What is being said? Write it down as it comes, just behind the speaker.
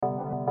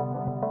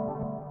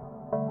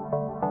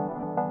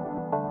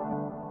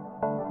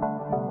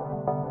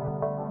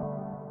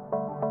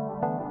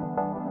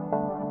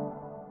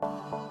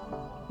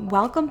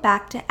Welcome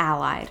back to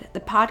Allied, the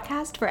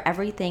podcast for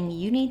everything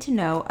you need to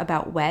know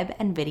about web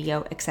and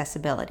video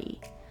accessibility.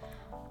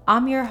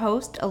 I'm your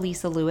host,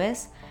 Elisa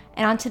Lewis,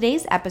 and on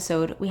today's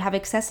episode, we have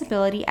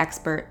accessibility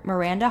expert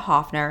Miranda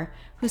Hoffner,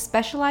 who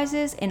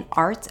specializes in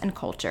arts and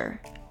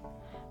culture.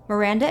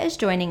 Miranda is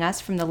joining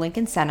us from the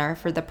Lincoln Center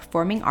for the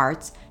Performing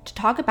Arts to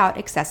talk about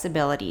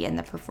accessibility in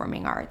the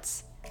performing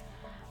arts.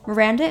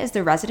 Miranda is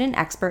the resident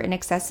expert in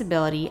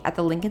accessibility at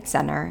the Lincoln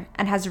Center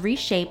and has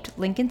reshaped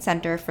Lincoln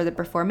Center for the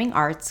Performing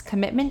Arts'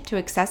 commitment to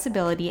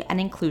accessibility and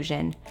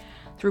inclusion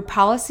through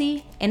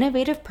policy,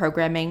 innovative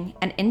programming,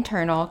 and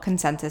internal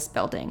consensus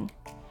building.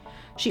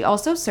 She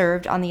also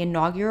served on the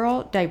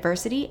inaugural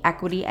Diversity,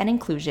 Equity, and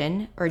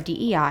Inclusion, or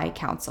DEI,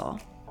 Council.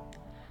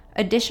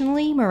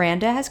 Additionally,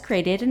 Miranda has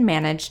created and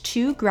managed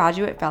 2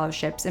 graduate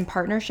fellowships in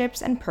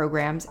partnerships and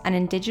programs and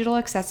in digital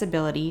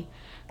accessibility,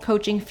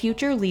 coaching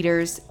future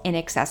leaders in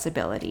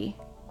accessibility.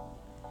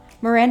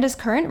 Miranda's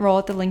current role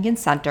at the Lincoln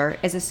Center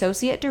is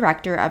Associate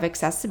Director of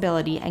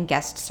Accessibility and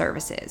Guest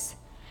Services.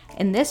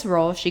 In this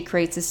role, she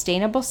creates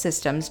sustainable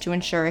systems to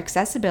ensure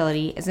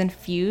accessibility is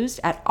infused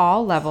at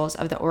all levels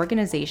of the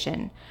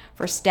organization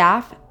for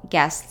staff,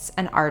 guests,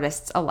 and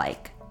artists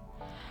alike.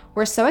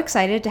 We're so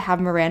excited to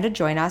have Miranda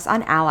join us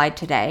on Allied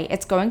today.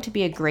 It's going to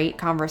be a great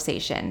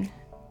conversation.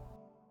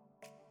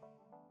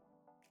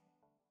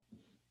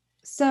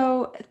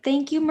 So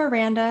thank you,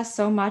 Miranda,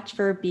 so much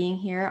for being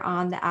here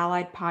on the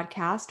Allied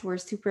podcast. We're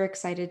super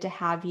excited to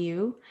have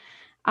you.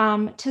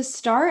 To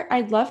start,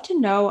 I'd love to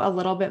know a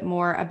little bit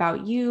more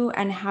about you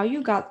and how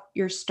you got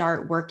your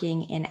start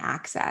working in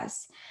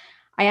Access.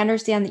 I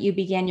understand that you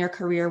began your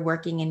career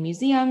working in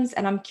museums,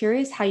 and I'm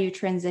curious how you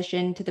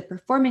transitioned to the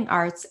performing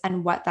arts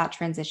and what that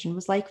transition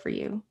was like for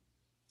you.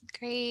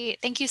 Great.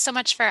 Thank you so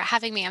much for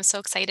having me. I'm so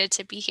excited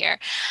to be here.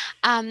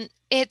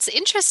 It's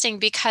interesting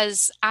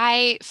because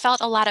I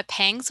felt a lot of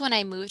pangs when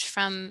I moved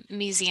from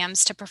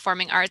museums to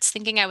performing arts,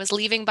 thinking I was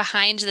leaving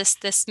behind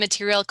this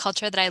material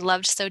culture that I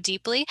loved so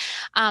deeply.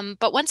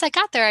 But once I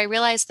got there, I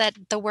realized that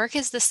the work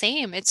is the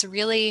same. It's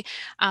really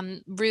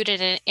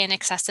rooted in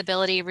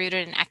accessibility,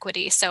 rooted in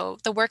equity. So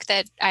the work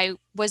that I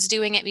was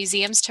doing at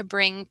museums to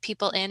bring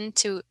people in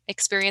to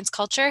experience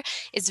culture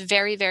is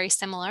very, very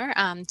similar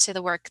to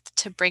the work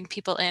to bring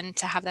people in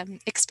to have them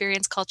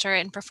experience culture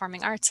in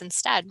performing arts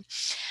instead.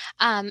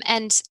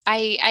 And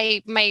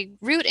my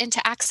route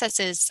into Access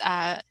is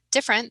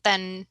different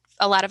than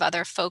a lot of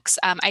other folks.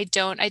 I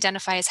don't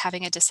identify as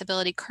having a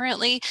disability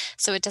currently,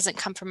 so it doesn't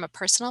come from a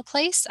personal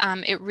place.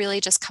 It really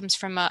just comes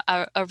from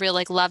a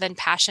real love and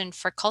passion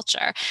for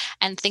culture,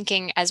 and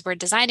thinking as we're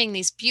designing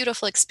these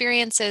beautiful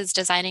experiences,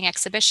 designing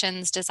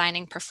exhibitions,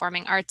 designing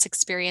performing arts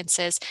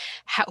experiences,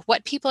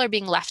 what people are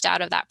being left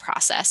out of that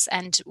process,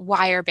 and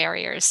why are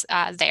barriers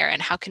there,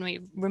 and how can we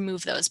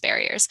remove those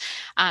barriers.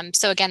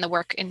 So again, the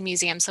work in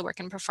museums, the work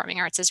in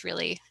performing arts is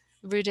really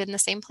rooted in the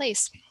same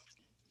place.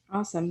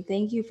 Awesome.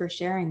 Thank you for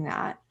sharing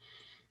that.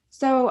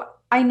 So,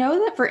 I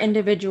know that for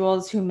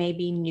individuals who may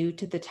be new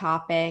to the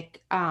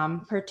topic,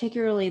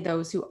 particularly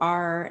those who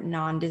are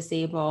non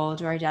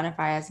disabled or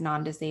identify as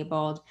non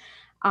disabled,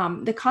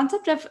 the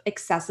concept of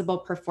accessible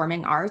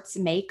performing arts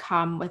may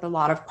come with a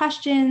lot of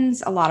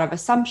questions, a lot of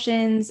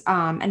assumptions,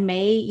 and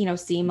may,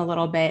 seem a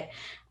little bit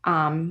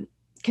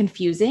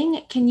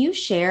confusing. Can you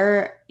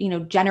share,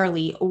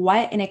 generally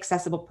what an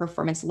accessible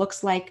performance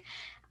looks like?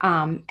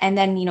 And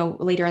then,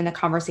 later in the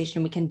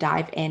conversation, we can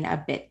dive in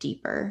a bit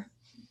deeper.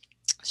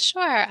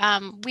 Sure.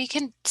 We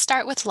can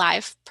start with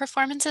live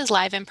performances,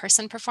 live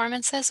in-person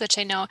performances, which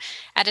I know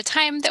at a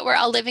time that we're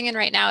all living in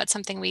right now, it's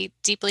something we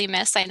deeply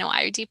miss. I know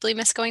I deeply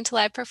miss going to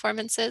live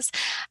performances.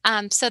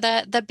 So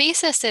the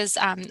basis is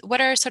what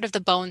are sort of the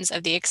bones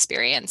of the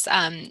experience?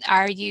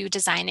 Are you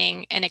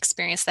designing an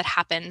experience that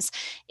happens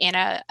in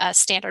a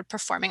standard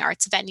performing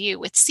arts venue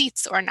with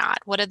seats or not?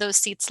 What do those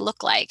seats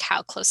look like?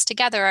 How close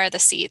together are the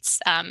seats?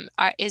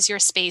 Is your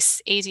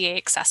space ADA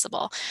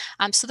accessible?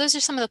 So those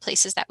are some of the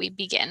places that we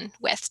begin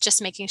with,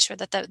 just making sure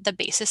that the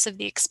basis of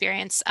the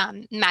experience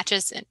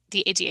matches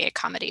the ADA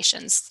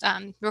accommodations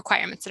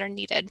requirements that are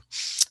needed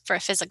for a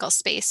physical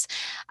space.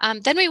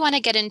 Then we want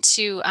to get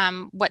into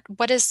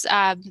what is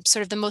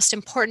sort of the most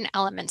important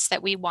elements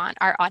that we want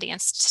our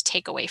audience to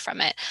take away from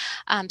it.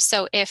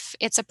 So if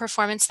it's a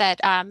performance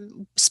that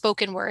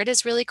spoken word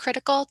is really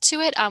critical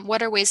to it,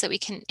 what are ways that we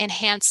can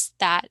enhance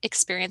that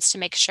experience to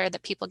make sure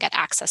that people get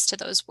access to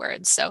those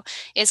words? So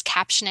is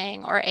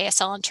captioning or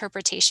ASL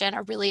interpretation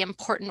a really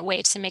important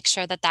way to make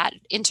sure that that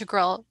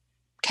integral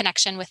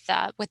connection with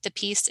the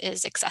piece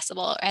is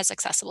accessible as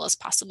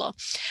possible?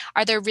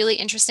 Are there really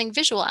interesting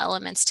visual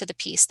elements to the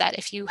piece that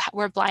if you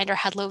were blind or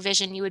had low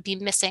vision, you would be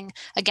missing,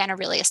 again, a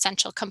really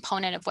essential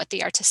component of what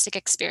the artistic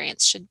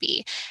experience should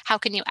be? How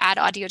can you add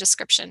audio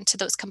description to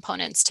those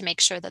components to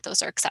make sure that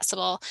those are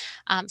accessible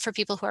for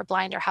people who are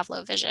blind or have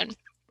low vision?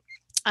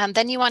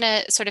 Then you want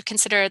to sort of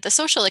consider the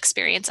social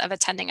experience of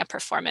attending a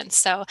performance.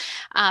 So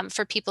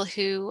for people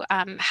who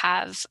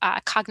have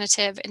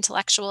cognitive,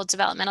 intellectual,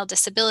 developmental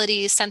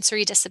disabilities,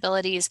 sensory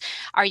disabilities,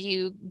 are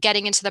you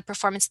getting into the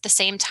performance at the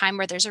same time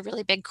where there's a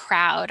really big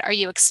crowd? Are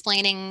you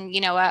explaining,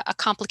 a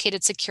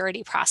complicated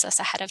security process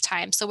ahead of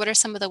time? So what are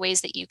some of the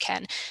ways that you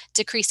can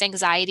decrease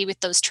anxiety with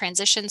those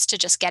transitions to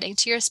just getting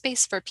to your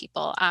space for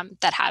people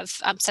that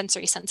have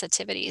sensory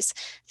sensitivities,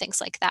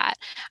 things like that?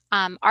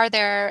 Are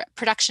there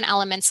production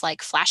elements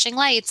like flashing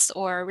lights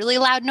or really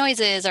loud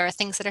noises or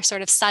things that are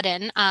sort of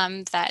sudden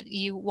that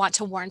you want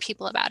to warn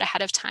people about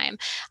ahead of time?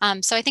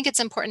 So I think it's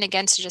important,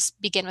 again, to just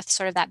begin with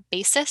sort of that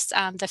basis,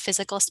 the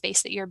physical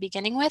space that you're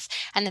beginning with,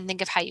 and then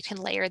think of how you can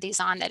layer these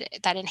on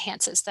that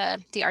enhances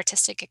the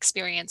artistic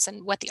experience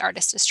and what the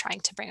artist is trying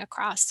to bring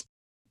across.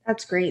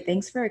 That's great.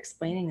 Thanks for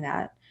explaining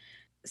that.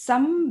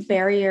 Some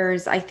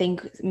barriers I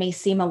think may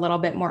seem a little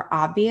bit more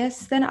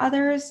obvious than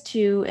others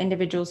to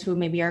individuals who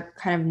maybe are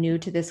kind of new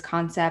to this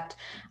concept.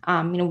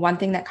 One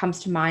thing that comes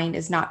to mind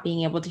is not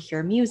being able to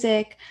hear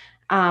music.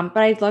 But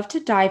I'd love to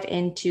dive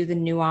into the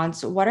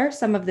nuance. What are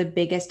some of the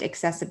biggest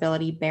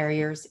accessibility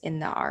barriers in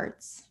the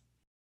arts?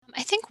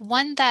 I think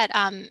one that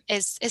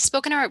is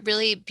spoken about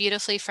really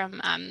beautifully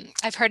from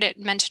I've heard it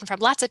mentioned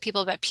from lots of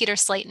people, but Peter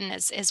Slayton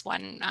is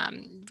one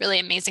really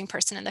amazing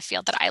person in the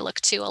field that I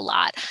look to a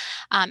lot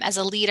as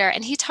a leader,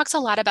 and he talks a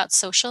lot about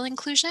social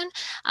inclusion.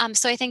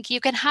 So I think you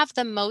can have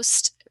the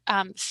most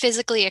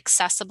physically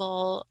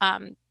accessible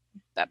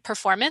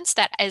performance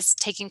that is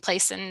taking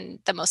place in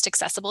the most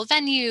accessible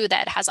venue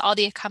that has all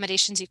the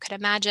accommodations you could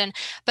imagine.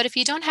 But if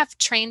you don't have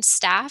trained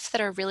staff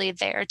that are really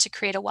there to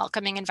create a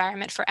welcoming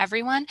environment for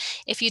everyone,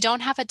 if you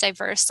don't have a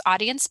diverse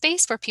audience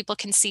space where people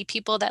can see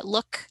people that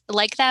look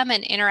like them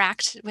and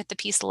interact with the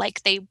piece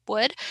like they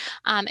would,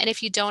 and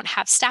if you don't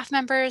have staff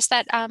members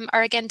that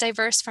are, again,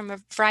 diverse from a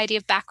variety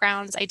of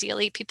backgrounds,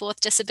 ideally people with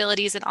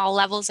disabilities in all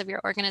levels of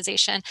your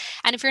organization,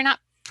 and if you're not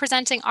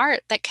presenting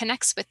art that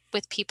connects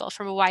with people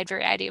from a wide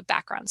variety of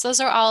backgrounds. Those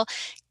are all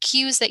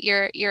cues that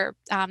you're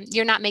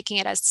not making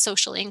it as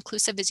socially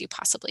inclusive as you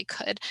possibly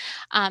could.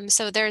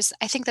 So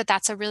I think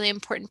that's a really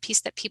important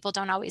piece that people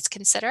don't always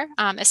consider,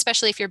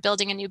 especially if you're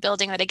building a new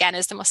building that, again,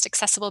 is the most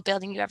accessible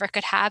building you ever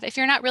could have. If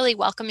you're not really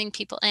welcoming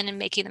people in and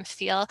making them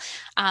feel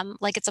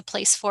like it's a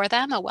place for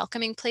them, a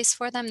welcoming place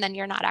for them, then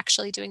you're not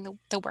actually doing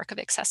the work of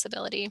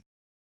accessibility.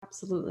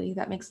 Absolutely.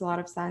 That makes a lot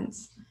of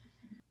sense.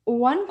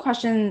 One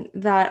question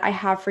that I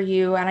have for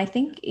you, and I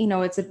think,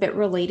 it's a bit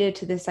related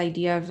to this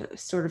idea of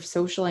sort of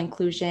social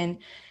inclusion,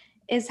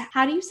 is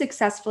how do you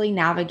successfully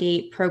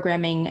navigate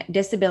programming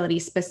disability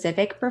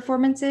specific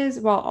performances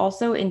while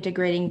also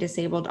integrating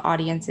disabled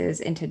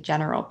audiences into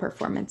general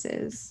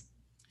performances?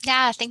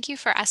 Yeah, thank you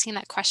for asking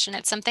that question.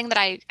 It's something that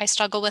I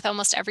struggle with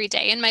almost every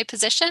day in my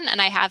position,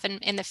 and I have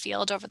in the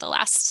field over the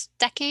last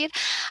decade.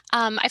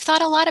 I've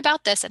thought a lot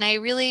about this, and I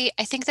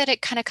think that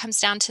it kind of comes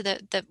down to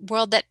the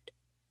world that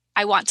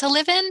I want to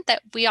live in,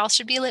 that we all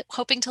should be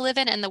hoping to live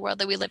in, and the world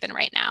that we live in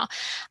right now.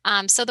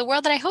 So the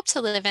world that I hope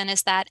to live in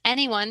is that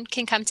anyone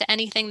can come to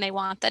anything they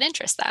want that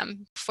interests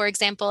them. For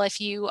example, if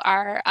you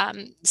are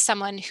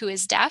someone who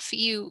is deaf,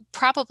 you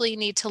probably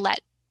need to let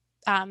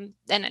and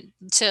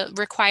to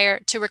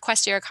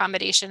request your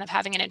accommodation of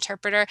having an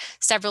interpreter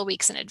several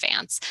weeks in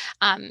advance.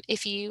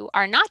 If you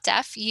are not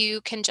deaf,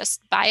 you can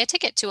just buy a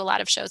ticket to a lot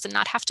of shows and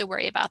not have to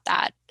worry about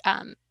that,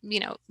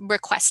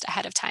 request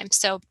ahead of time.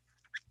 So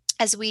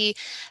as we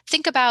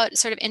think about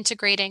sort of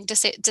integrating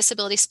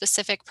disability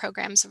specific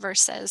programs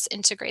versus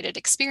integrated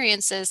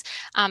experiences,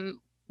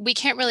 we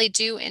can't really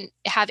do and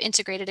have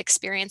integrated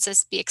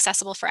experiences be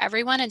accessible for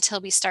everyone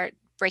until we start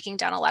breaking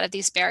down a lot of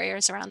these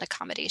barriers around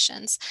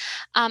accommodations.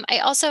 I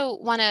also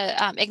want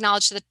to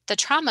acknowledge the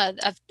trauma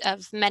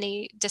of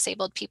many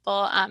disabled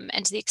people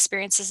and the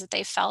experiences that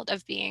they felt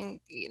of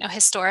being,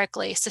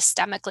 historically,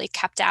 systemically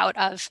kept out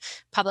of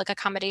public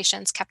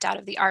accommodations, kept out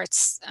of the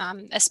arts,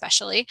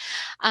 especially.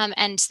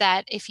 And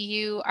that if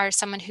you are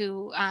someone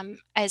who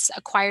has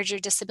acquired your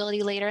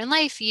disability later in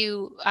life,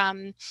 you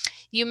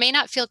may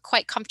not feel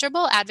quite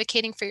comfortable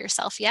advocating for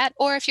yourself yet.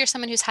 Or if you're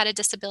someone who's had a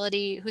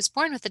disability, who's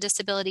born with a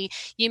disability,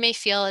 you may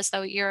feel as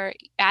though you're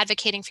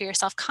advocating for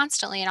yourself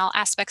constantly in all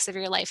aspects of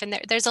your life. And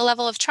there's a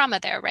level of trauma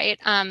there, right?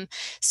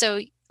 So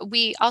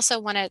we also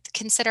want to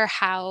consider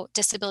how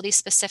disability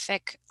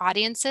specific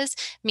audiences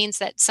means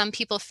that some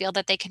people feel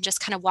that they can just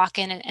kind of walk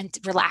in and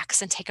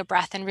relax and take a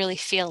breath and really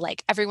feel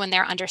like everyone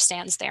there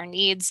understands their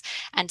needs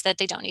and that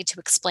they don't need to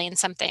explain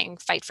something,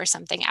 fight for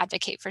something,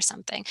 advocate for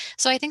something.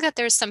 So I think that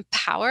there's some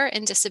power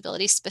in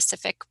disability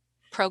specific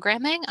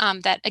programming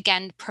that,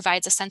 again,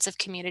 provides a sense of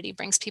community,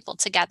 brings people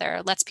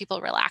together, lets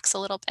people relax a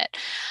little bit.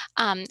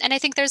 And I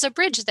think there's a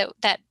bridge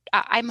that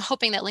I'm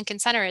hoping that Lincoln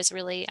Center is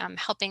really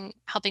helping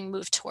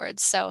move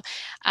towards. So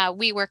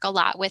we work a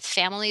lot with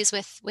families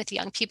with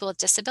young people with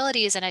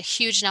disabilities, and a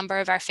huge number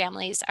of our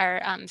families are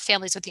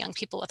families with young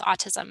people with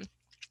autism.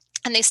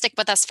 and they stick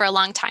with us for a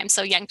long time.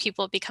 So young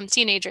people become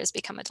teenagers,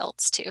 become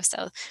adults too.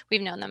 So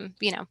we've known them,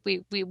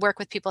 we work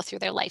with people through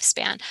their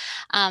lifespan.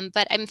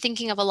 But I'm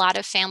thinking of a lot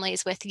of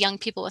families with young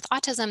people with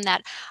autism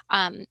that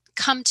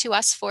come to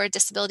us for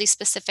disability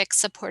specific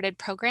supported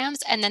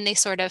programs. And then they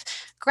sort of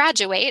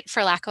graduate,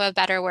 for lack of a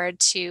better word,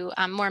 to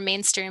more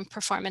mainstream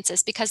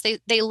performances because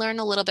they learn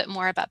a little bit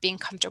more about being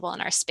comfortable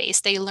in our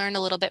space. They learn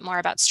a little bit more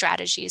about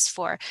strategies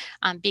for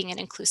being in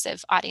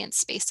inclusive audience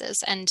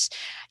spaces. And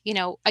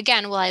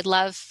again, while I'd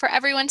love for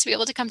everyone to be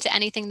able to come to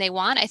anything they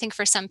want, I think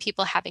for some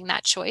people having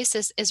that choice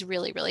is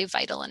really, really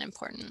vital and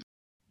important.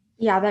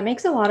 Yeah, that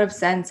makes a lot of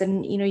sense.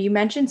 And, you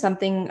mentioned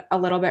something a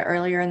little bit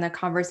earlier in the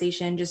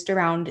conversation just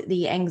around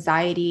the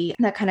anxiety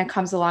that kind of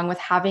comes along with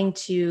having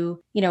to,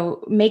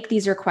 make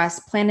these requests,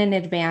 plan in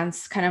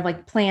advance, kind of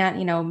like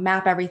plan,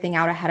 map everything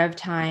out ahead of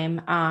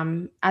time.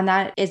 And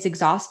that is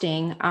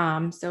exhausting.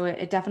 So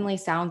it definitely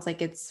sounds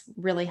like it's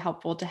really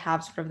helpful to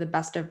have sort of the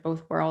best of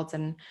both worlds.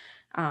 And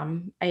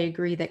I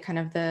agree that kind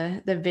of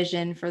the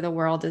vision for the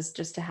world is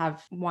just to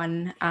have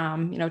one,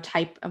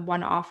 type of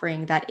one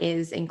offering that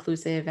is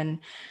inclusive and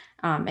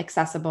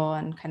accessible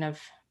and kind of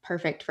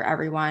perfect for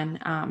everyone.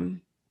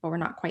 But we're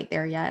not quite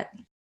there yet.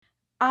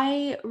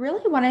 I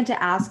really wanted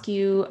to ask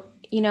you,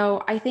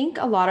 I think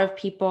a lot of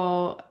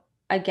people,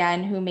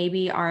 again, who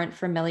maybe aren't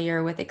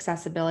familiar with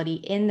accessibility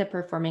in the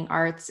performing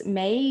arts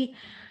may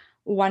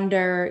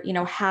wonder,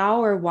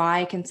 how or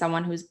why can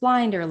someone who's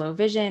blind or low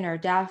vision or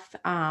deaf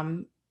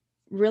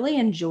really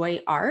enjoy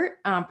art,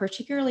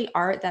 particularly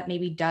art that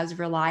maybe does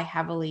rely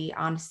heavily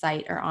on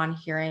sight or on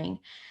hearing.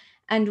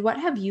 And what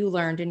have you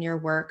learned in your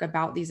work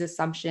about these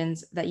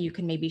assumptions that you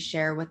can maybe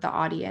share with the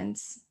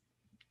audience?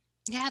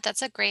 Yeah,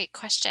 that's a great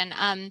question.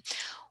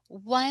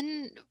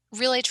 One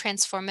really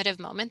transformative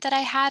moment that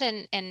I had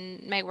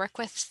in my work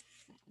with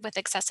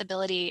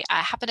accessibility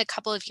happened a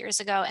couple of years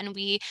ago, and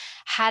we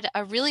had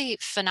a really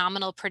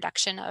phenomenal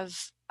production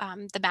of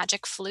the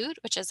Magic Flute,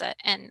 which is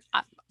an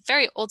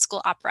very old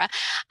school opera.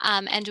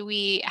 And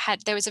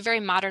there was a very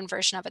modern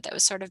version of it that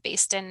was sort of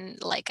based in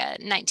like a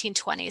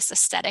 1920s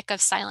aesthetic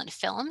of silent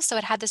film. So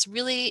it had this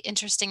really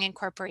interesting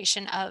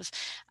incorporation of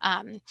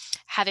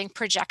having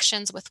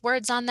projections with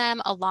words on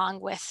them,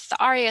 along with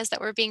the arias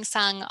that were being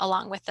sung,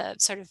 along with the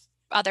sort of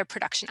other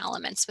production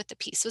elements with the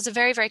piece. It was a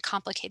very, very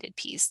complicated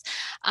piece.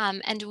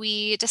 And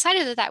we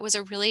decided that that was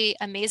a really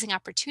amazing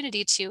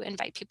opportunity to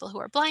invite people who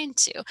are blind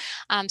to.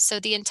 So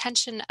the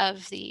intention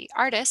of the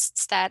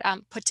artists that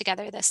put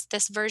together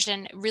this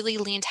version really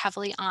leaned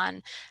heavily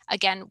on,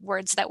 again,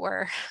 words that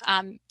were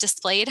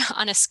displayed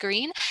on a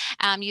screen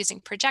using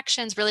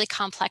projections, really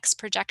complex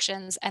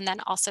projections, and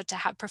then also to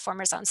have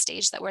performers on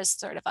stage that was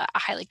sort of a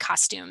highly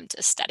costumed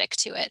aesthetic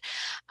to it.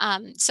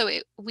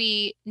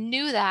 We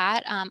knew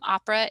that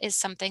opera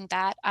is something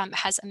that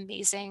has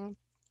amazing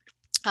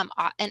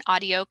an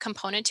audio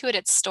component to it.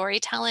 It's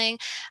storytelling.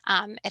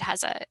 It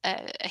has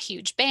a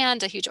huge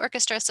band, a huge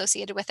orchestra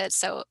associated with it.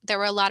 So there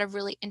were a lot of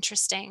really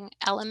interesting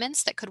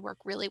elements that could work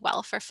really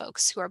well for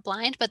folks who are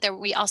blind. But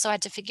we also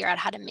had to figure out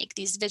how to make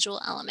these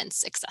visual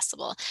elements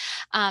accessible.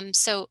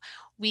 So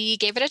we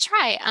gave it a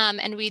try,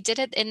 and we did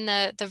it in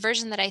the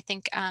version that I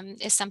think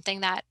is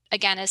something that,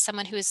 again, as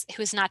someone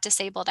who's not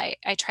disabled,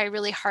 I try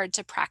really hard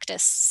to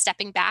practice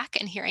stepping back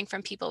and hearing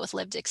from people with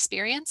lived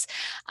experience.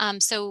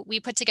 So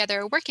we put together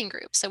a working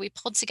group. So we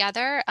pulled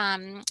together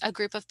a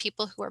group of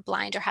people who were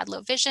blind or had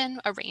low vision,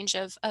 a range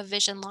of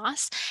vision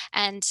loss,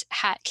 and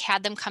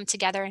had them come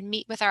together and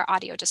meet with our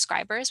audio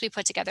describers. We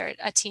put together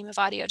a team of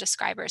audio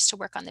describers to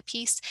work on the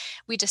piece.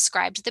 We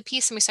described the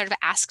piece and we sort of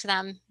asked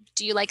them,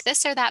 do you like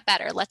this or that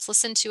better? Let's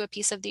listen to a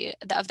piece of the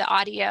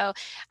audio,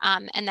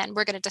 and then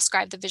we're going to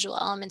describe the visual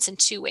elements in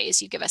two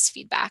ways. You give us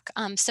feedback.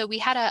 So we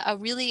had a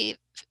really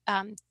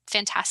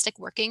fantastic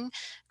working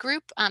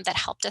group that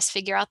helped us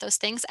figure out those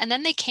things. And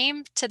then they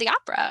came to the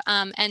opera,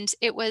 and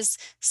it was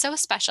so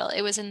special.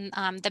 It was in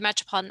the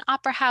Metropolitan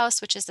Opera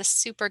House, which is this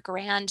super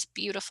grand,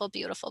 beautiful,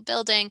 beautiful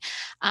building.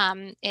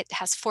 It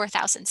has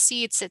 4,000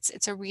 seats.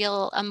 It's a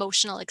real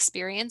emotional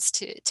experience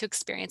to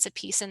experience a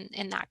piece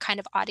in that kind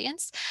of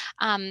audience.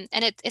 And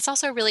it's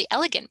also a really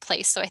elegant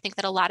place. So I think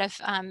that a lot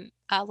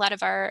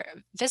of our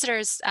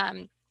visitors,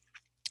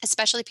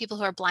 especially people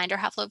who are blind or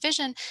have low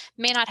vision,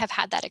 may not have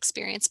had that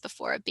experience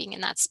before of being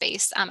in that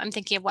space. I'm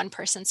thinking of one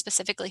person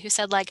specifically who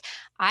said, like,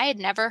 I had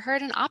never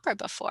heard an opera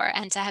before,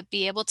 and to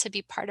be able to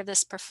be part of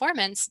this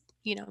performance,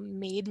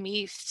 made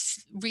me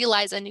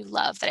realize a new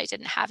love that I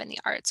didn't have in the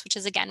arts, which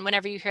is, again,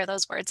 whenever you hear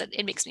those words,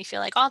 it makes me feel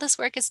like all this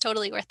work is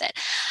totally worth it.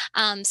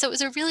 So it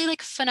was a really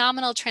like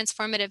phenomenal,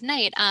 transformative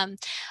night.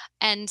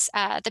 And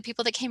the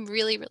people that came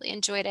really, really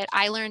enjoyed it.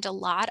 I learned a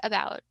lot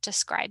about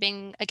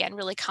describing, again,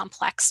 really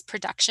complex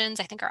productions.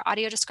 I think our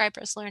audio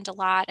describers learned a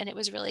lot, and it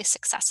was really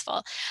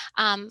successful.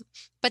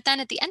 But then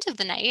at the end of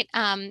the night,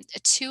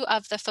 two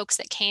of the folks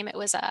that came, it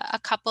was a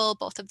couple,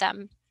 both of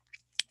them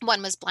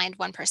One was blind,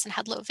 one person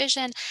had low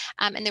vision,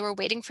 and they were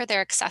waiting for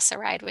their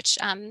Access-a-Ride, which,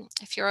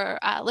 if your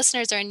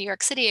listeners are in New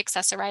York City,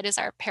 Access-a-Ride is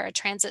our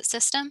paratransit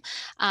system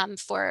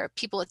for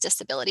people with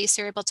disabilities.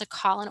 So you're able to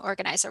call and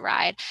organize a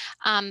ride.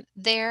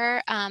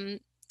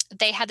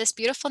 They had this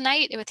beautiful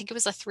night. I think it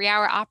was a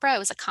 3-hour opera. It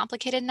was a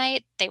complicated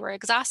night. They were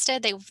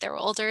exhausted. They were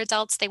older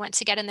adults. They went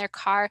to get in their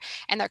car,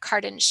 and their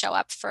car didn't show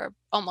up for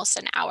almost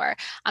an hour.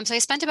 So I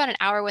spent about an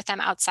hour with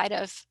them outside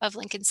of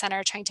Lincoln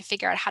Center trying to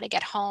figure out how to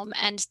get home,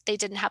 and they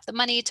didn't have the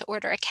money to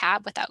order a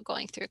cab without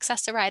going through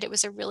Access-a-Ride. It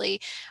was a really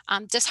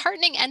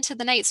disheartening end to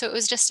the night. So it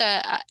was just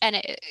a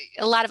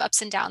lot of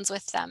ups and downs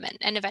with them,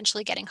 and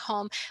eventually getting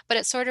home. But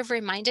it sort of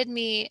reminded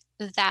me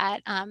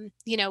that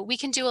we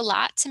can do a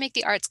lot to make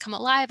the arts come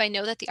alive. I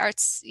know that the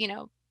arts,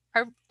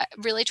 are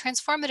really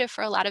transformative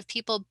for a lot of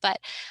people, but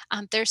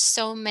there's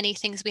so many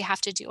things we have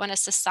to do on a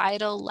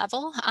societal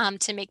level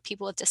to make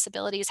people with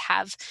disabilities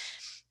have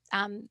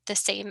the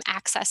same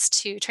access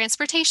to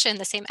transportation,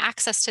 the same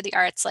access to the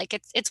arts. Like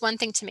it's one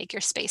thing to make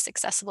your space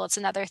accessible. It's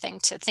another thing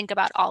to think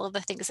about all of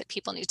the things that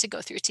people need to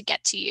go through to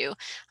get to you,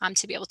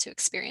 to be able to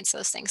experience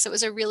those things. So it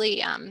was a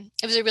really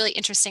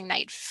interesting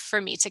night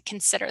for me to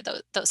consider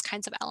those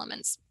kinds of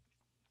elements.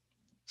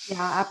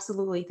 Yeah,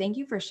 absolutely. Thank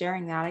you for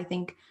sharing that. I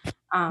think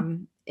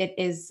it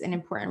is an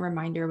important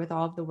reminder with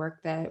all of the work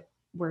that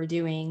we're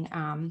doing.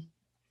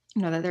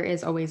 That there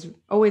is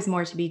always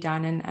more to be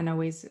done, and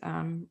always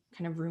kind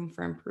of room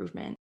for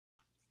improvement.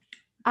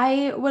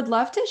 I would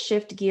love to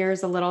shift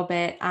gears a little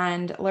bit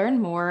and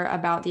learn more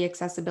about the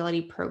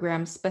accessibility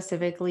program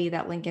specifically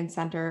that Lincoln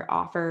Center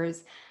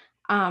offers.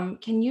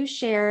 Can you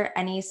share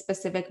any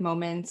specific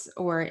moments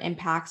or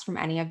impacts from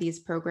any of these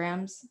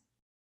programs?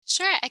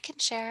 Sure, I can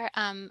share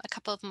a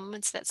couple of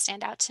moments that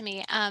stand out to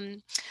me.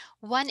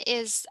 One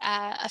is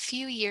a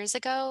few years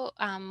ago,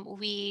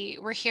 we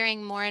were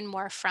hearing more and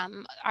more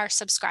from our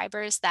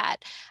subscribers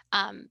that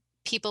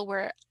people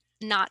were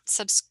not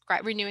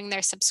renewing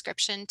their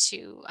subscription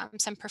to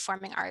some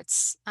performing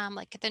arts,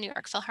 like the New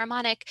York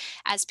Philharmonic,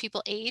 as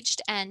people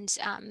aged, and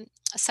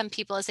some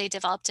people, as they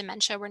developed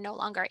dementia, were no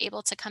longer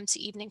able to come to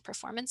evening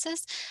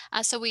performances.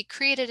 So we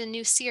created a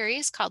new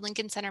series called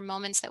Lincoln Center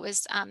Moments that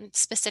was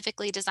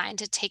specifically designed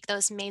to take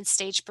those main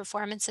stage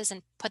performances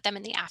and put them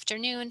in the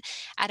afternoon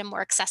at a more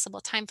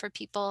accessible time for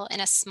people in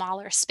a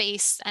smaller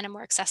space and a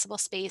more accessible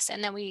space.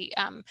 And then we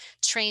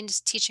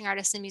trained teaching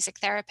artists and music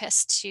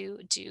therapists to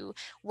do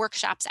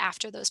workshops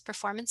after those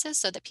performances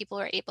so that people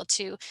are able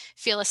to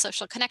feel a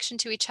social connection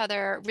to each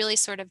other, really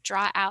sort of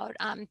draw out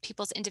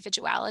people's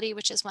individuality,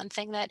 which is one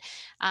thing that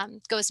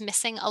goes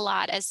missing a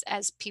lot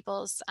as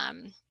people's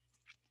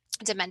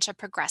dementia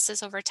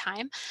progresses over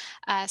time.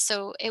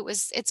 So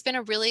it's been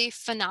a really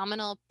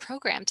phenomenal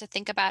program to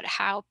think about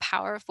how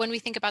when we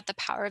think about the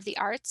power of the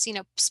arts,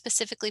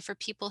 specifically for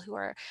people who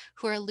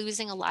are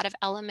losing a lot of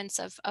elements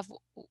of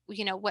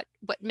what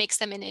makes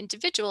them an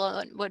individual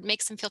and what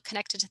makes them feel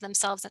connected to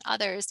themselves and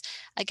others.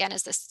 Again,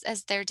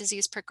 as their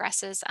disease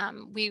progresses,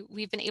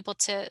 we've been able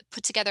to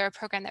put together a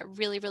program that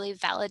really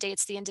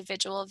validates the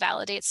individual,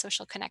 validates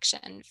social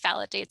connection,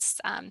 validates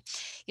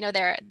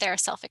their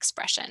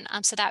self-expression.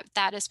 So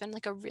that has been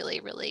like a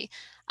really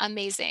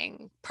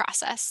amazing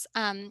process.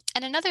 And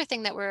another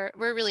thing that we're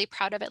really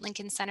proud of at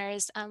Lincoln Center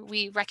is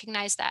we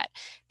recognize that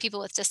people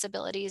with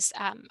disabilities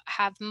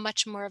have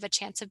much more of a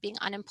chance of being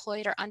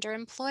unemployed or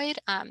underemployed.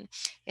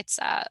 It's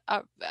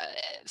a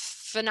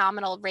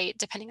phenomenal rate,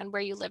 depending on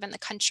where you live in the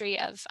country,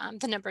 of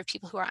the number of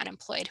people who are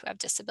unemployed who have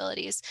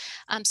disabilities.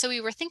 So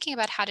we were thinking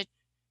about how to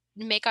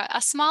make a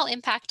small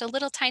impact, a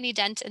little tiny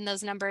dent in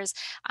those numbers,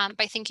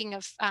 by thinking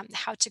of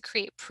how to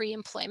create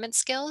pre-employment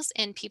skills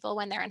in people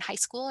when they're in high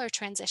school or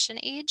transition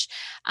age.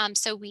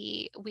 So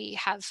we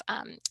have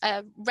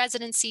a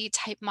residency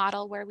type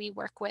model where we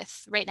work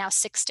with right now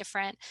 6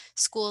 different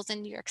schools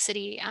in New York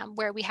City,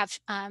 where we have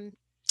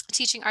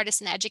teaching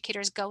artists and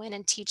educators go in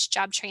and teach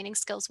job training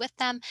skills with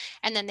them,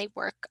 and then they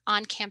work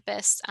on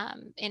campus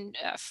in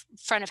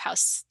front of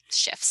house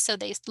shifts. So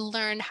they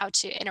learn how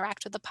to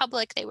interact with the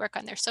public, they work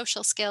on their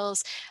social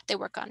skills, they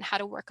work on how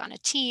to work on a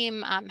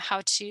team,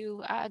 how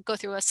to go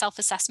through a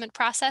self-assessment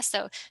process.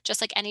 So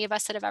just like any of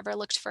us that have ever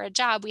looked for a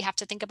job, we have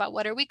to think about,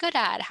 what are we good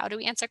at, how do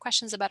we answer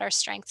questions about our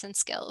strengths and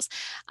skills.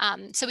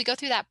 So we go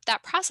through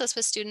that process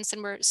with students,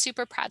 and we're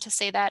super proud to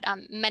say that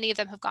many of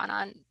them have gone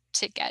on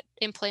to get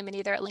employment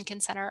either at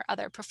Lincoln Center or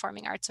other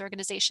performing arts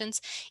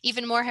organizations.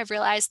 Even more have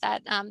realized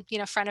that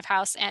front of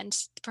house and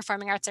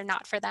performing arts are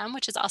not for them,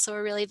 which is also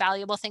a really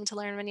valuable thing to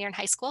learn when you're in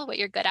high school, what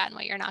you're good at and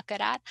what you're not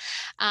good at.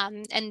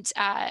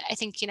 I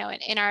think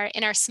in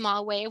our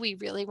small way, we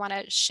really want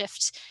to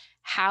shift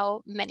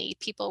how many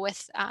people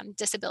with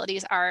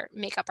disabilities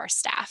make up our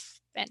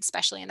staff, and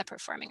especially in the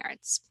performing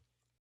arts.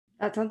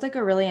 That sounds like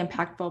a really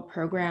impactful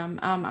program.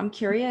 I'm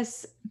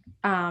curious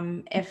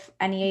if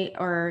any,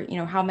 or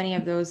how many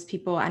of those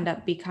people end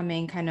up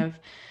becoming kind of,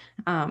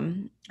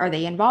 are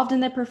they involved in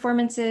the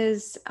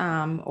performances,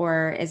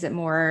 or is it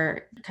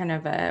more kind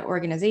of a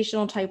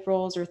organizational type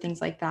roles or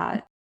things like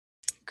that?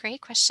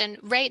 Great question.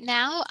 Right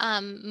now,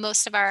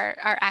 most of our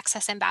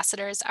Access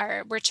ambassadors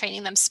we're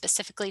training them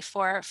specifically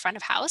for front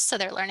of house. So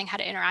they're learning how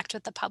to interact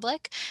with the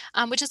public,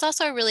 which is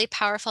also a really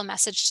powerful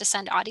message to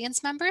send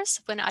audience members.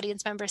 When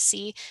audience members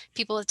see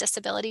people with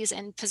disabilities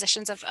in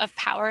positions of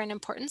power and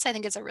importance, I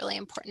think it's a really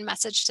important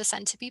message to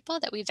send to people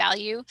that we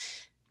value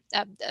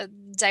a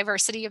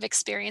diversity of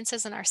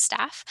experiences in our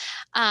staff.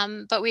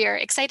 But we are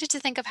excited to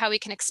think of how we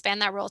can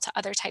expand that role to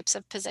other types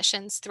of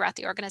positions throughout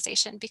the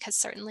organization because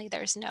certainly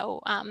there's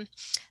no,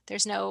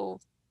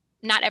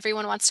 not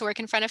everyone wants to work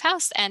in front of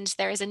house, and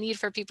there is a need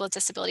for people with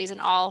disabilities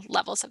in all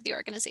levels of the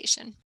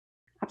organization.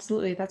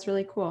 Absolutely. That's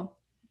really cool.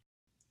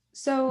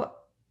 So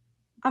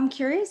I'm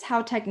curious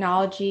how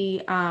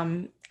technology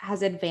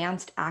has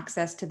advanced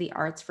access to the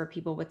arts for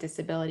people with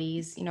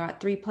disabilities.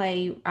 At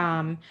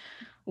 3Play,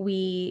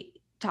 we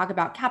talk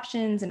about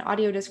captions and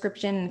audio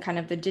description and kind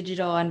of the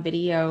digital and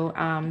video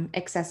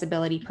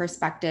accessibility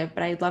perspective,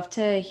 but I'd love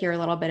to hear a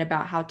little bit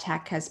about how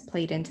tech has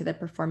played into the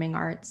performing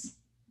arts.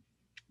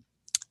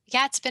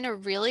 Yeah, it's been a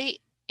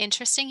really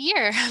interesting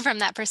year from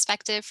that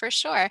perspective for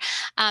sure.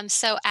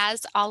 So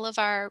as all of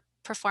our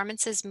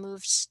performances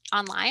moved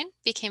online,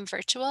 became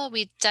virtual,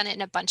 we've done it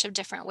in a bunch of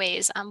different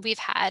ways. We've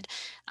had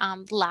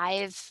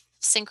live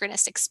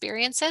synchronous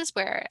experiences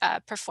where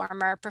a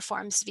performer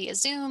performs via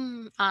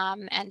Zoom,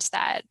 and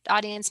that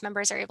audience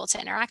members are able to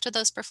interact with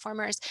those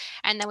performers.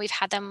 And then we've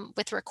had them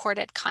with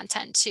recorded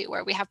content too,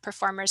 where we have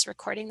performers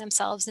recording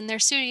themselves in their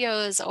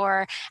studios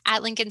or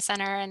at Lincoln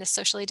Center in a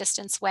socially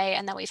distanced way.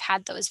 And then we've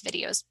had those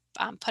videos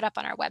put up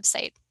on our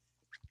website.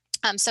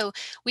 So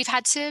we've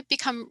had to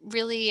become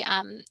really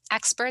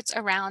experts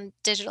around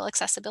digital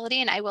accessibility,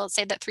 and I will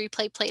say that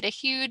 3Play played a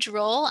huge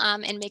role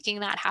in making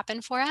that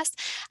happen for us,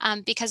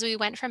 because we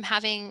went from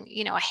having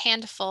a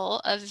handful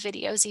of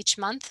videos each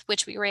month,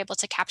 which we were able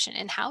to caption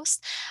in-house,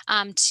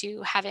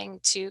 to having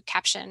to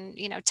caption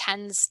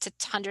tens to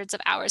hundreds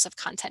of hours of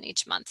content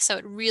each month. So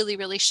it really,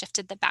 really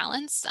shifted the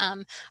balance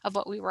of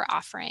what we were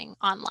offering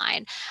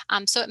online.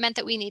 So it meant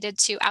that we needed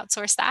to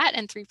outsource that,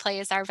 and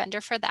 3Play is our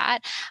vendor for that.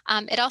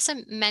 It also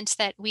meant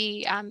that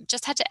we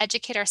just had to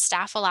educate our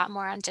staff a lot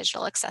more on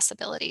digital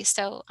accessibility.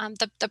 So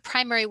the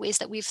primary ways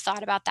that we've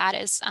thought about that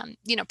is,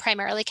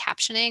 primarily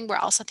captioning. We're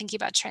also thinking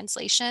about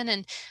translation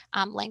and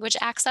language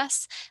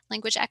access,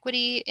 language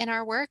equity in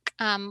our work.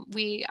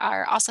 We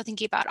are also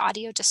thinking about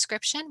audio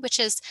description, which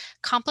is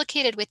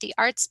complicated with the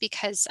arts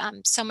because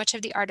so much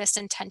of the artist's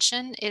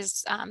intention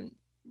is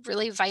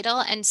really vital,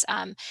 and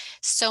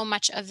so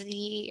much of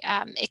the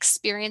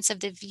experience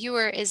of the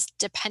viewer is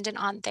dependent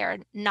on their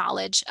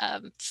knowledge.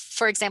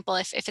 For example,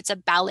 if it's a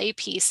ballet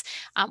piece,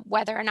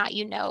 whether or not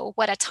you know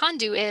what a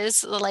tendu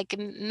is, like,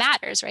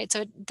 matters, right?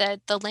 So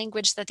the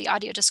language that the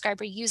audio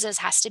describer uses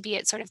has to be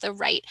at sort of the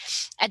right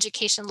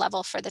education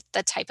level for the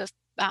type of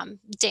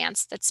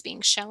dance that's being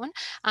shown,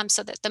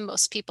 so that the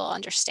most people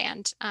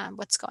understand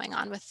what's going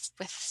on with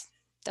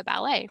the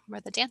ballet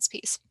or the dance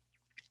piece.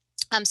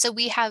 So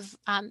we have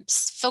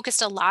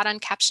focused a lot on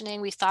captioning.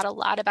 We've thought a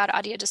lot about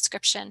audio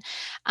description,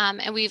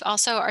 and we've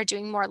also are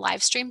doing more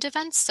live streamed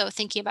events. So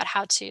thinking about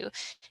how to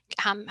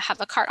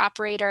have a cart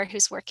operator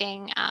who's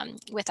working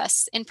with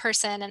us in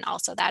person, and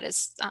also that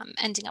is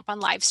ending up on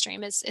live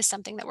stream is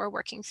something that we're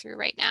working through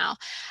right now.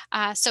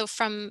 So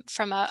from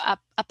a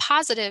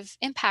positive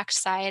impact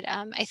side,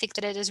 I think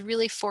that it has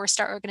really forced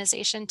our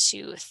organization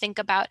to think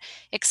about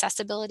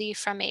accessibility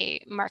from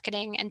a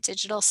marketing and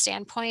digital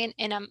standpoint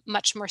in a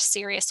much more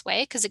serious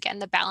way, because again,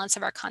 the balance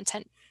of our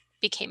content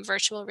became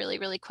virtual really,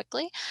 really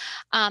quickly.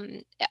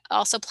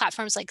 Also,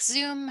 platforms like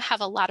Zoom have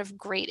a lot of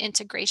great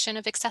integration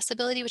of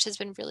accessibility, which has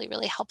been really,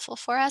 really helpful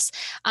for us.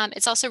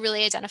 It's also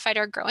really identified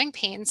our growing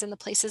pains in the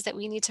places that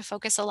we need to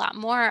focus a lot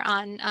more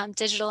on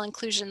digital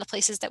inclusion, the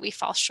places that we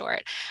fall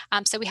short.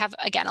 So we have,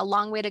 again, a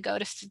long way to go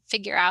to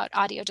figure out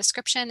audio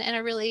description in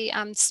a really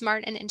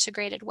smart and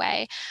integrated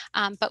way.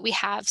 But we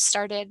have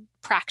started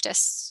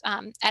practice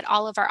at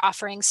all of our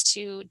offerings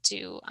to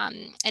do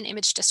an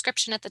image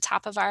description at the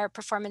top of our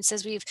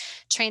performances. We've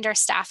trained our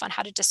staff on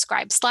how to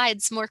describe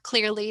slides more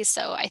clearly.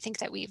 So I think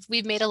that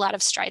we've made a lot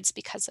of strides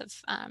because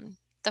of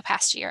the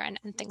past year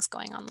and things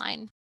going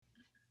online.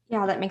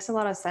 Yeah, that makes a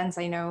lot of sense.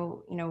 I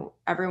know,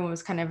 everyone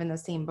was kind of in the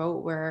same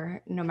boat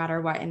where no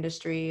matter what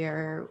industry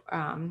or,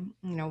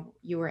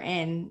 you were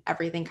in,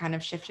 everything kind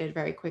of shifted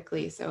very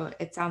quickly. So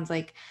it sounds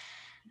like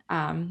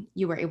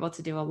you were able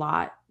to do a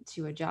lot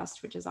to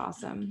adjust, which is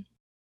awesome.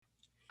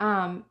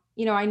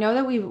 I know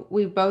that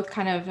we've both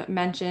kind of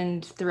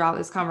mentioned throughout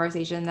this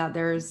conversation that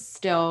there's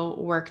still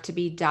work to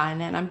be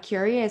done, and I'm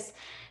curious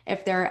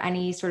if there are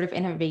any sort of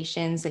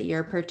innovations that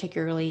you're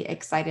particularly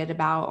excited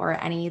about,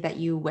 or any that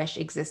you wish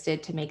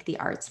existed to make the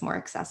arts more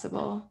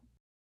accessible.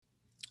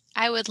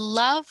 I would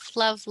love,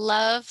 love,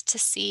 love to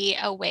see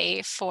a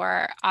way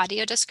for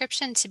audio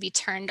description to be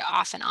turned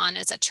off and on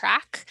as a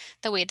track,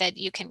 the way that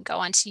you can go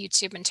onto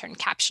YouTube and turn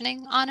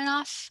captioning on and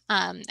off.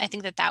 I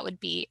think that that would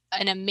be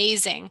an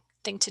amazing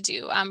thing to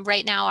do.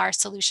 Right now, our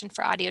solution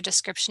for audio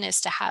description is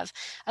to have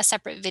a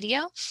separate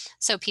video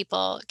so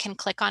people can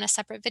click on a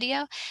separate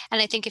video.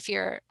 And I think if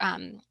you're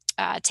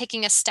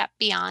taking a step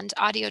beyond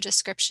audio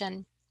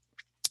description,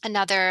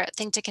 another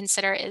thing to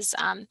consider is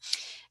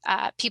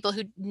people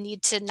who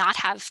need to not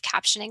have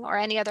captioning or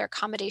any other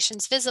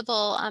accommodations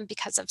visible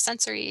because of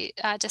sensory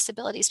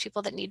disabilities,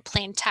 people that need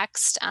plain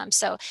text.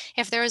 So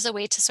if there is a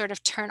way to sort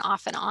of turn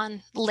off and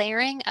on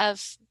layering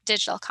of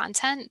digital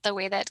content, the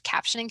way that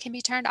captioning can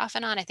be turned off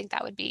and on, I think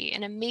that would be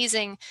an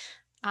amazing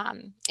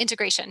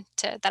integration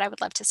that I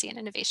would love to see, an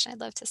innovation I'd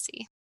love to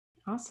see.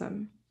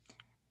 Awesome.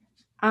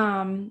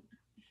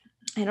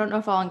 I don't know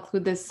if I'll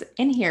include this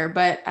in here,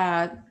 but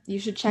you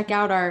should check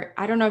out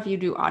I don't know if you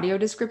do audio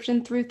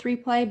description through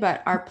 3Play,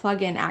 but our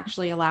plugin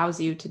actually allows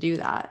you to do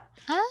that.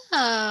 Oh,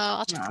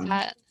 I'll check Um,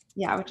 that.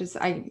 yeah, which is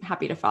I'm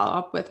happy to follow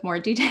up with more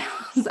details.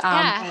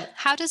 Yeah. But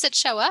How does it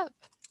show up?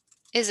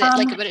 Is it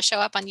like, um, would it show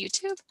up on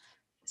YouTube?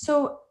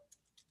 so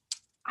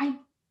I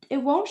it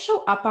won't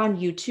show up on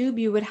YouTube.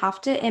 You would have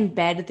to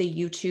embed the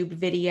YouTube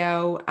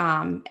video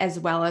as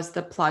well as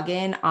the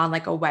plugin on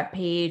like a web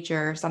page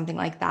or something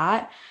like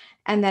that.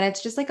 And then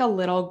it's just like a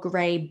little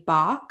gray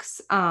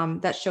box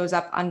that shows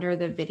up under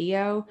the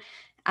video,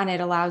 and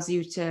it allows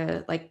you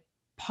to like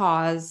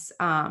pause.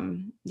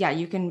 Yeah,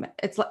 you can.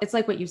 It's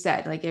like what you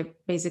said. Like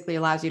it basically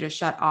allows you to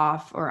shut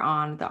off or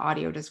on the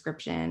audio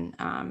description,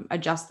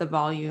 adjust the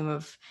volume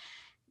of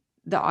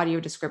the audio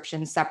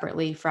description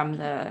separately from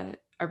the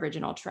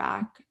original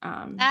track.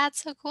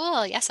 That's so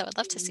cool. Yes, I would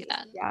love to see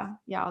that.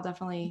 Yeah, I'll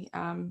definitely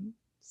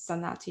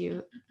send that to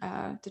you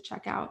to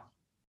check out.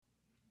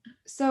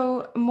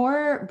 So,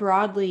 more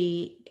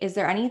broadly, is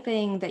there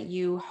anything that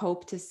you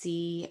hope to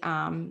see,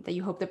 that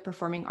you hope the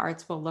performing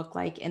arts will look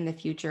like in the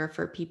future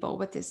for people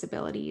with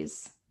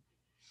disabilities?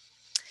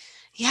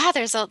 Yeah,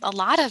 there's a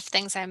lot of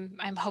things I'm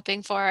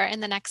hoping for in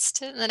the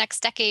next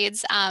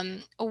decades.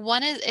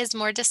 One is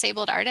more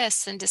disabled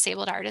artists and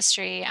disabled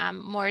artistry,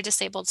 more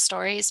disabled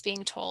stories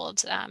being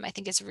told. I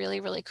think is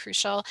really really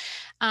crucial.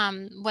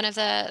 One of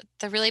the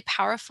really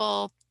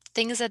powerful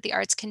things that the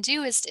arts can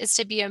do is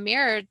to be a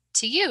mirror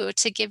to you,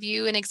 to give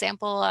you an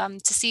example,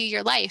 to see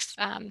your life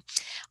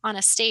on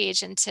a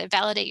stage and to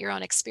validate your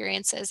own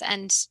experiences.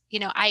 And,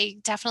 I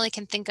definitely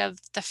can think of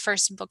the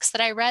first books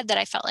that I read that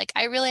I felt like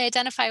I really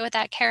identify with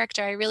that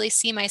character. I really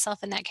see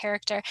myself in that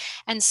character.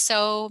 And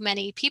so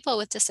many people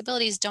with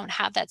disabilities don't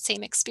have that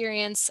same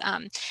experience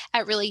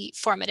at really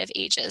formative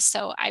ages.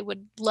 So I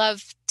would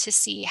love to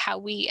see how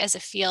we as a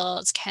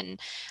field can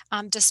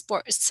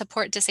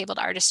support disabled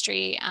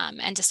artistry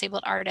and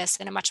disabled artists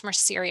in a much more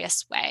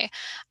serious way,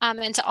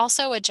 and to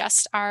also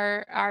adjust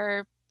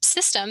our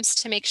systems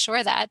to make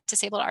sure that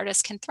disabled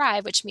artists can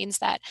thrive, which means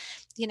that,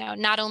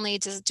 not only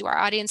do our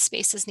audience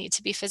spaces need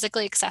to be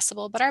physically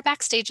accessible, but our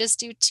backstages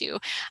do too.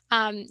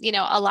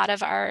 A lot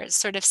of our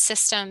sort of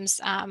systems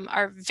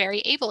are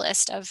very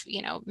ableist of,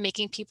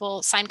 making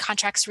people sign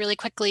contracts really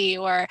quickly,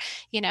 or,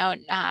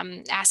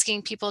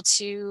 asking people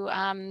to,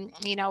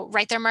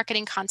 write their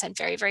marketing content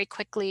very, very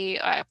quickly,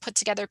 put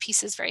together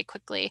pieces very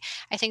quickly.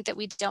 I think that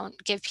we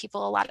don't give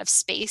people a lot of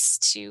space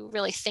to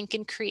really think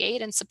and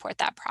create and support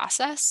that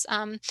process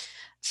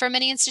for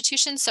many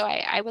institutions. So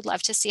I would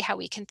love to see how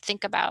we can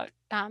think about,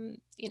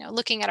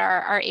 looking at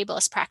our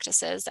ableist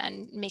practices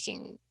and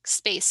making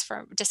space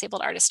for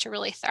disabled artists to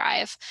really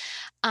thrive.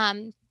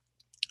 Um,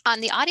 on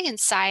the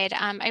audience side,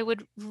 I'm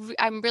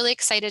really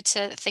excited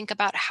to think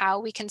about how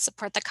we can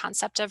support the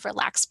concept of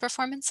relaxed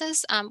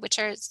performances, which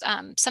are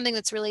something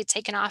that's really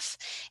taken off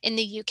in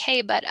the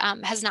UK, but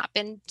has not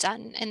been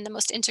done in the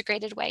most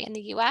integrated way in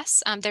the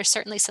US. There's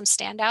certainly some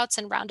standouts,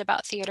 and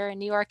Roundabout Theater in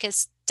New York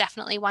is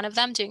definitely one of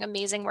them, doing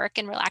amazing work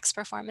in relaxed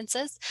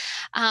performances.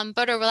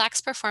 But a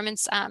relaxed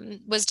performance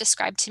was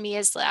described to me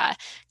as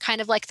kind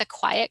of like the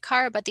quiet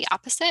car, but the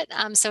opposite.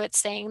 So it's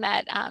saying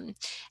that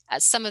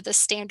some of the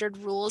standard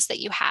rules that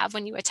you have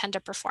when you attend a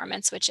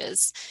performance, which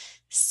is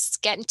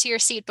get into your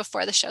seat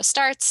before the show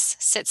starts,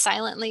 sit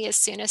silently as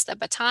soon as the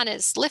baton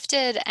is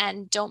lifted,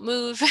 and don't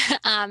move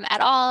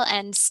at all,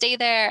 and stay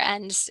there,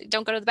 and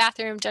don't go to the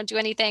bathroom, don't do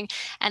anything,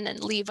 and then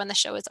leave when the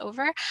show is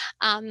over.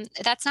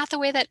 That's not the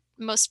way that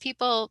most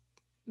people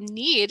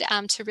need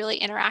to really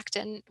interact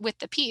with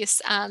the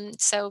piece.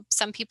 So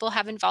some people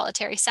have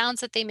involuntary sounds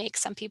that they make.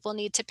 Some people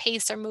need to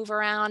pace or move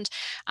around.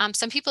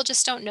 Some people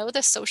just don't know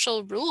the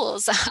social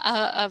rules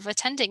of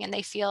attending, and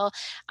they feel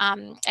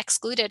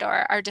excluded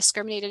or are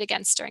discriminated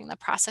against during the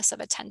process of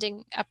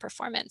attending a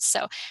performance.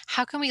 So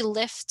how can we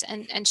lift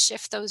and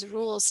shift those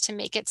rules to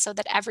make it so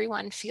that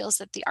everyone feels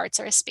that the arts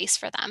are a space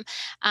for them?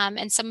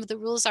 And some of the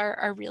rules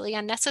are really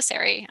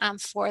unnecessary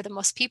for the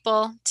most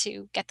people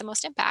to get the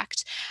most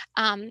impact.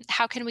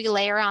 How can we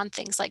layer on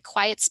things like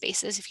quiet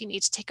spaces if you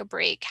need to take a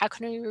break? How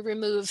can we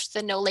remove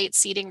the no late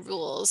seating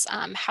rules?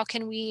 How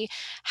can we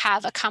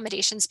have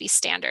accommodations be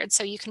standard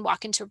so you can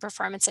walk into a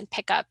performance and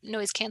pick up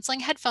noise canceling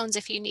headphones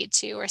if you need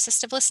to, or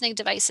assistive listening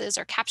devices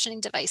or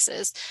captioning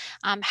devices?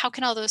 How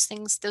can all those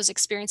things, those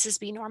experiences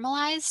be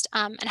normalized?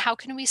 And how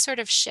can we sort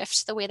of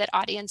shift the way that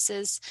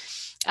audiences,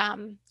 or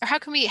how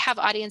can we have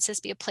audiences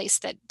be a place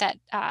that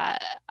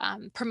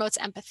promotes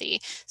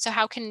empathy? So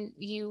how can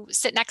you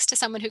sit next to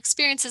someone who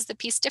experiences the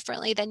piece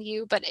differently differently than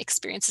you, but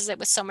experiences it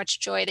with so much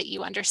joy that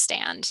you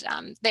understand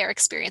their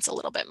experience a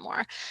little bit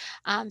more.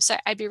 So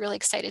I'd be really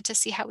excited to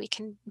see how we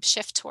can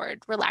shift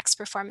toward relaxed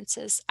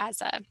performances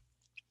as a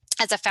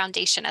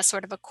foundation, as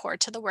sort of a core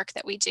to the work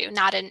that we do,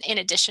 not in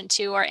addition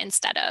to or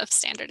instead of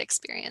standard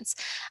experience.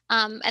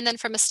 And then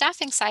from a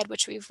staffing side,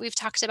 which we've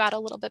talked about a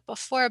little bit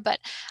before, but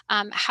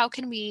how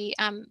can we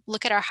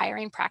look at our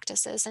hiring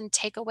practices and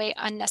take away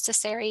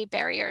unnecessary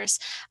barriers?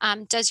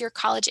 Does your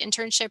college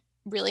internship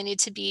really need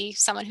to be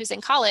someone who's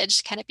in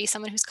college? Can it be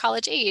someone who's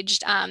college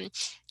aged?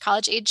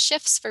 College age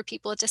shifts for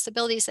people with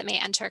disabilities that may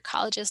enter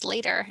colleges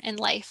later in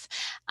life.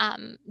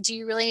 Do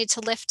you really need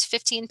to lift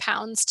 15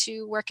 pounds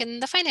to work in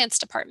the finance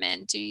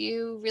department? Do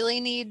you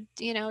really need,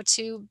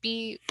 to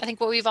be, I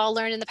think what we've all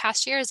learned in the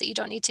past year is that you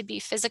don't need to be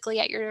physically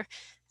at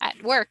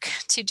work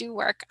to do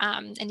work,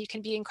 and you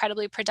can be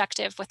incredibly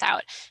productive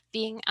without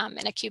being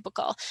in a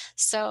cubicle.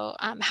 So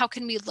how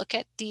can we look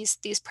at these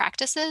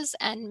practices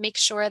and make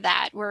sure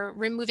that we're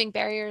removing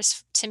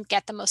barriers to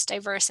get the most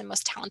diverse and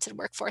most talented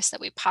workforce that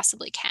we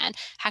possibly can?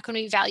 How can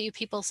we value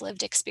people's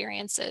lived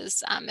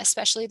experiences,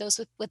 especially those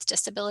with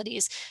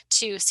disabilities,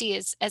 to see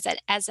as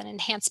an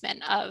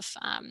enhancement of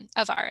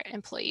our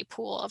employee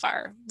pool, of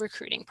our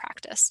recruiting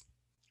practice?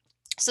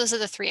 So those are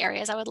the three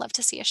areas I would love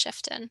to see a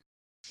shift in.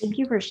 Thank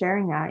you for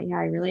sharing that. Yeah,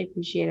 I really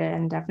appreciate it.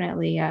 And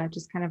definitely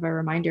just kind of a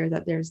reminder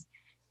that there's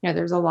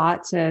a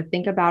lot to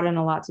think about and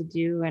a lot to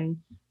do. And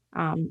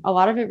a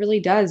lot of it really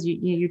does.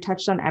 You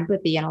touched on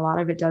empathy, and a lot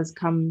of it does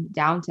come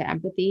down to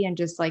empathy and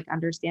just like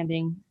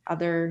understanding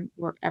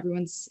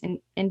everyone's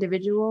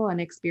individual and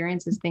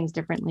experiences things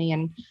differently,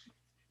 and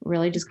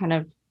really just kind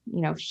of,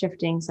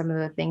 shifting some of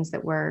the things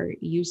that we're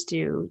used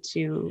to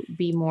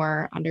be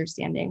more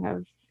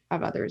understanding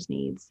of others'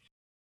 needs.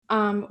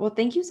 Well,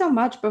 thank you so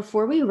much.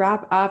 Before we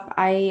wrap up,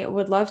 I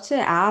would love to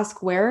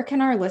ask, where can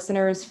our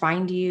listeners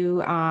find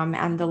you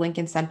and the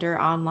Lincoln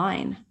Center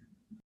online?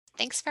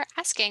 Thanks for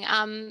asking.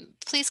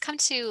 Please come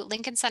to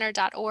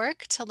lincolncenter.org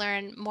to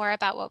learn more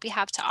about what we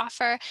have to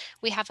offer.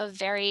 We have a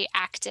very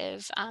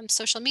active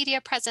social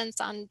media presence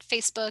on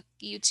Facebook,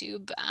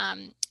 YouTube,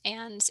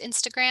 and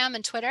Instagram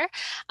and Twitter.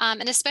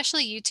 And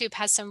especially YouTube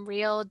has some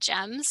real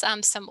gems,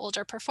 some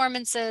older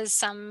performances,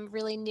 some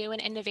really new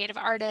and innovative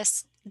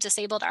artists,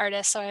 disabled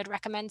artists. So I would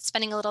recommend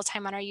spending a little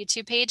time on our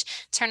YouTube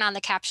page, turn on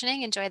the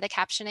captioning, enjoy the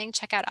captioning,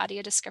 check out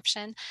audio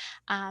description.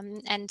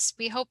 And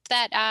we hope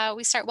that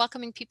we start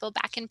welcoming people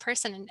back in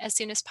person as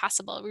soon as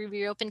possible. We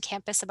reopened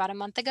campus about a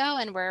month ago,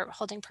 and we're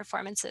holding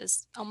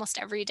performances almost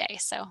every day.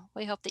 So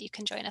we hope that you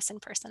can join us in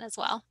person as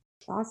well.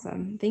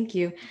 Awesome. Thank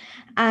you.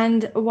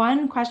 And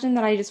one question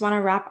that I just want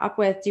to wrap up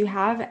with, do you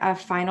have a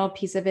final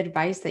piece of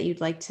advice that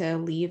you'd like to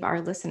leave our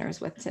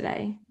listeners with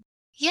today?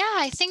 Yeah,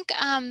 I think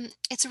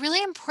it's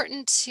really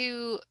important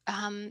to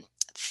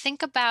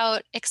think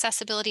about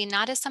accessibility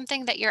not as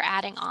something that you're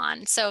adding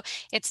on. So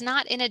it's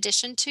not in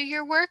addition to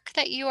your work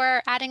that you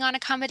are adding on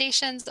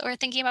accommodations or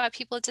thinking about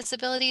people with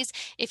disabilities.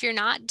 If you're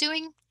not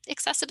doing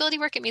accessibility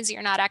work, it means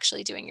you're not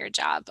actually doing your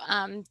job.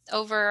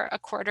 Over a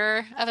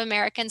quarter of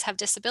Americans have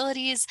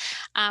disabilities.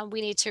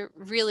 We need to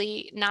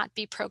really not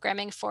be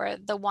programming for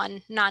the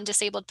one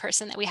non-disabled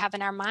person that we have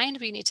in our mind.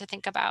 We need to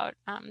think about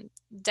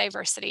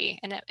diversity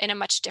in a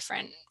much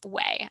different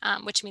way,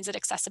 which means that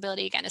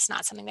accessibility, again, is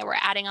not something that we're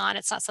adding on.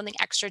 It's not something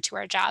extra to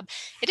our job.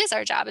 It is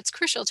our job. It's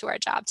crucial to our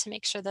job to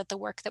make sure that the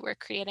work that we're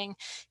creating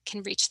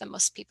can reach the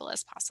most people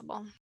as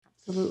possible.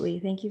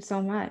 Absolutely. Thank you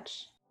so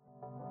much.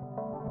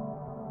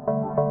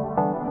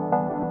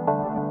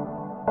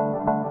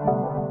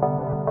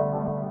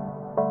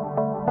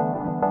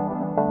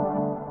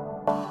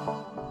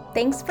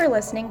 Thanks for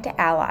listening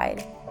to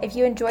Allied. If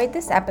you enjoyed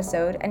this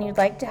episode and you'd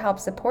like to help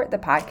support the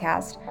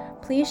podcast,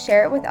 please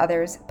share it with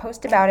others,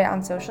 post about it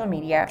on social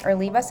media, or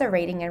leave us a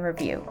rating and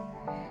review.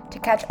 To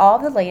catch all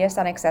of the latest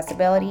on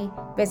accessibility,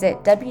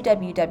 visit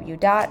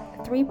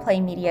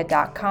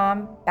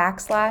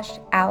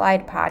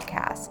www.3playmedia.com/Allied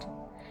Podcast.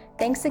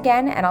 Thanks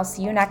again, and I'll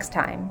see you next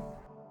time.